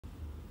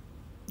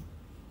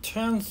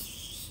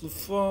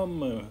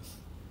Transformers.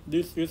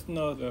 This is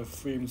not a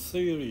film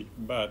series,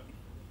 but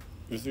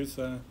this is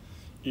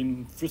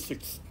in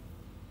physics.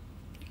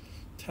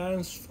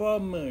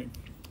 Transformer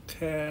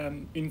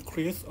can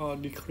increase or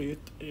decrease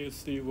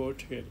AC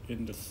voltage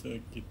in the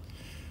circuit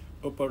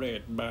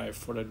operated by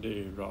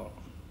Faraday law.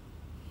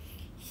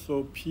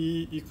 So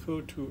P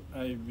equal to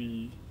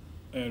IV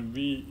and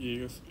V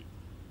is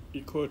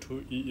equal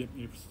to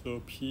EMF.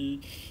 So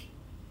P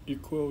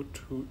equal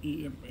to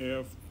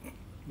EMF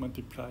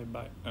multiplied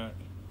by I.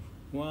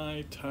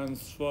 Why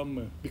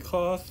transformer?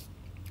 Because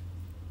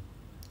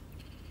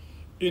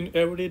in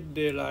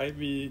everyday life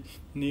we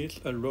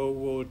need a low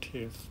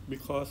voltage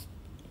because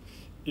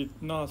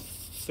it's not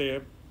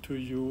safe to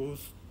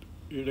use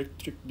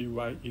electric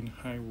device in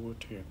high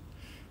voltage.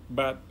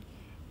 But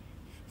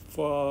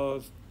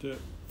for the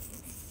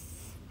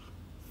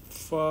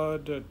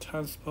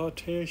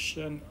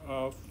transportation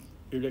of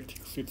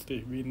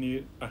electricity we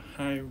need a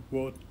high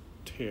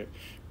voltage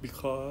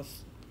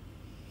because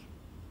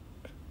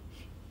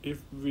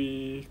if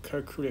we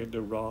calculate the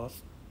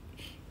loss,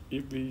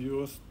 if we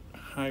use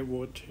high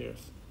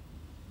voltage,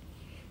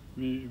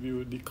 we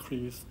will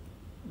decrease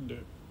the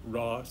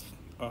loss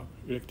of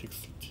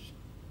electricity.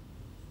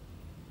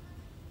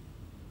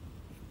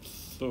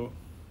 So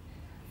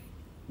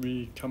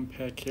we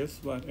compare case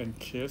 1 and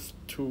case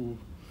 2.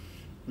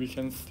 We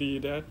can see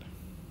that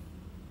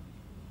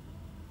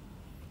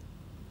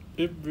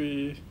if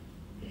we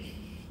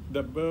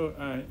double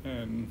I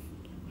and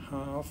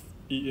half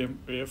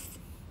EMF,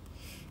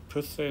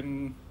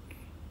 percent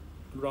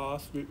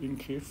loss will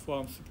increase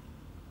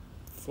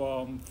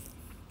from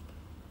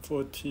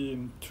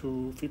 14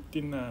 to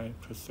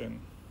 59%.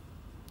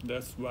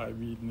 That's why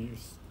we need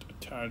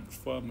a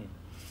transformer.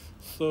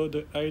 So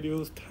the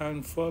ideal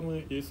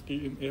transformer is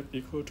EMF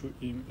equal to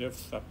EMF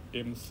sub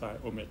M sine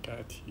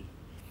omega t.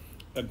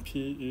 And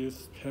P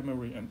is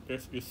primary and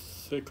S is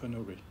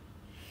secondary.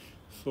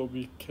 So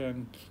we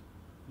can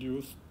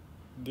use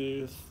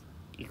this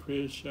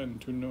equation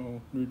to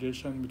know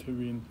relation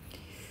between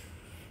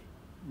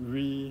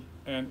V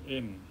and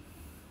N.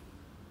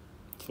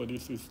 So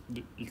this is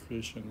the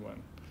equation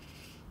 1.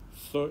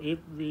 So if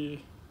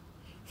we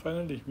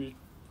finally we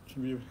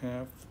will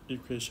have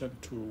equation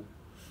 2,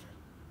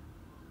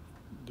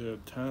 the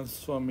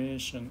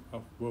transformation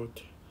of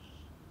voltage,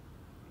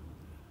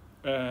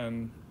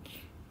 and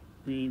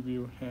we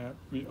will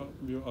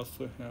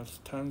also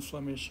have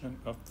transformation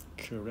of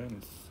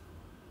currents.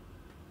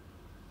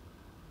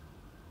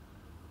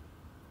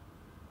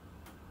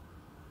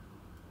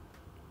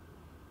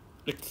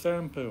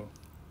 Example: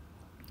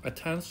 a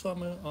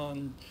transformer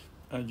on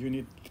a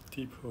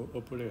unity pole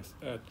operates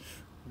at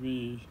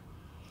V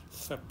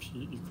sub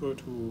P equal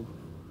to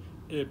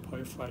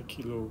 8.5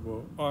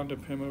 kilovolt on the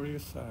primary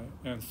side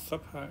and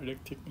supply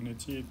electric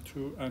energy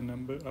to a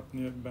number of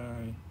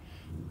nearby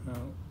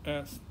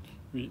as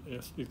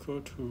Vs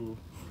equal to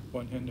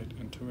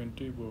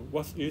 120 volt.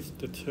 What is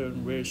the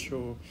turn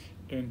ratio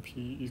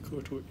Np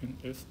equal to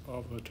Ns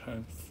of a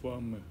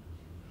transformer?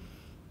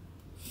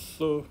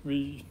 So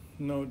we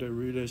know the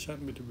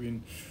relation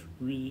between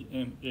V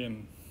and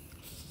N.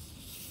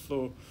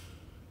 So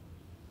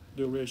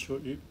the ratio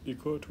is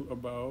equal to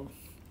about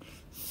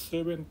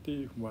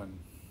 71.